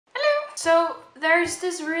So there's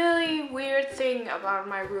this really weird thing about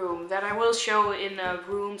my room that I will show in a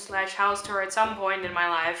room/house tour at some point in my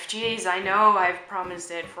life. Jeez, I know I've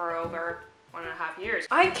promised it for over 1.5 years.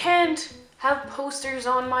 I can't have posters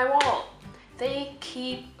on my wall. They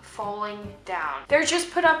keep falling down. They're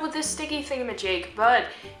just put up with this sticky thingamajig, but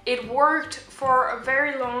it worked for a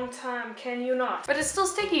very long time, can you not? But it's still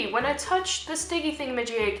sticky. When I touch the sticky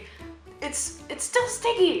thingamajig, it's still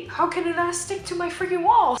sticky. How can it not stick to my freaking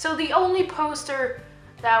wall? So the only poster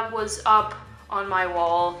that was up on my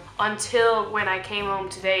wall until when I came home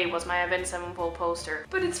today was my Avenged Sevenfold poster.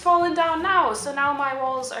 But it's fallen down now, so now my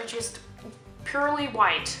walls are just purely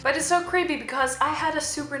white. But it's so creepy because I had a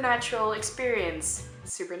supernatural experience.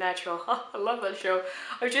 Supernatural, I love that show.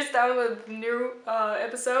 I just downloaded the new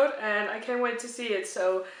episode and I can't wait to see it,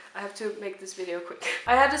 so I have to make this video quick.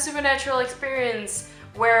 I had a supernatural experience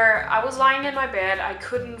where I was lying in my bed, I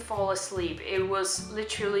couldn't fall asleep. It was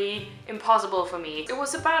literally impossible for me. It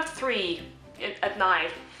was about 3 at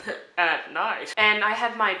night. At night. And I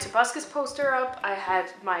had my Tobuscus poster up, I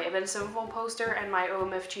had my Avenged Sevenfold poster, and my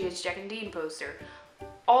OMFGH Jack and Dean poster.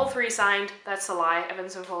 All 3 signed. That's a lie.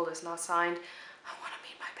 Avenged Sevenfold is not signed. I want to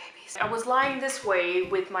meet my babies. I was lying this way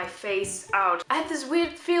with my face out. I had this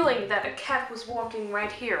weird feeling that a cat was walking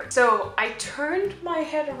right here. So I turned my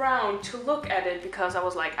head around to look at it because I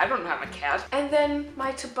was like, I don't have a cat. And then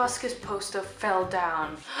my Tobuscus poster fell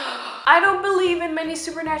down. I don't believe in many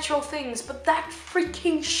supernatural things, but that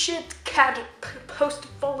freaking shit cat poster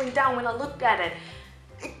falling down when I looked at it,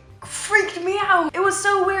 it freaked me out. It was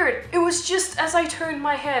so weird. It was just as I turned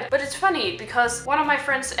my head. But it's funny because one of my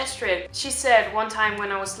friends, Estrid, she said one time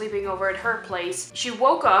when I was sleeping over at her place, she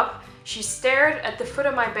woke up, she stared at the foot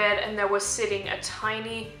of my bed, and there was sitting a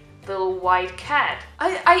tiny little white cat.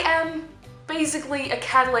 I am basically a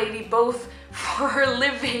cat lady, both for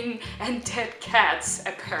living and dead cats,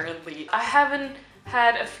 apparently. I haven't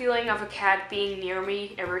had a feeling of a cat being near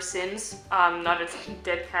me ever since. Not a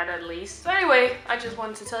dead cat at least. So anyway, I just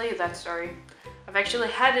wanted to tell you that story. I've actually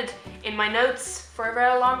had it in my notes for a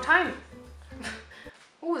very long time.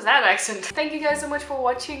 What was that accent? Thank you guys so much for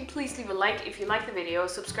watching. Please leave a like if you like the video.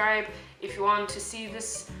 Subscribe if you want to see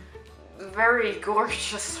this very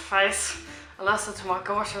gorgeous face. Listen to my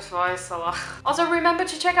gorgeous voice. Also remember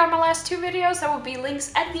to check out my last 2 videos. There will be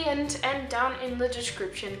links at the end and down in the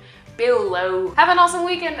description below. Have an awesome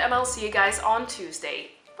weekend and I'll see you guys on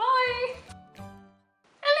Tuesday. Bye!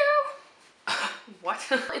 Hello! What?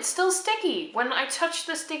 It's still sticky when I touch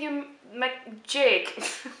the sticky jig.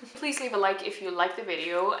 Please leave a like if you like the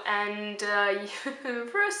video and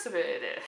rest of it.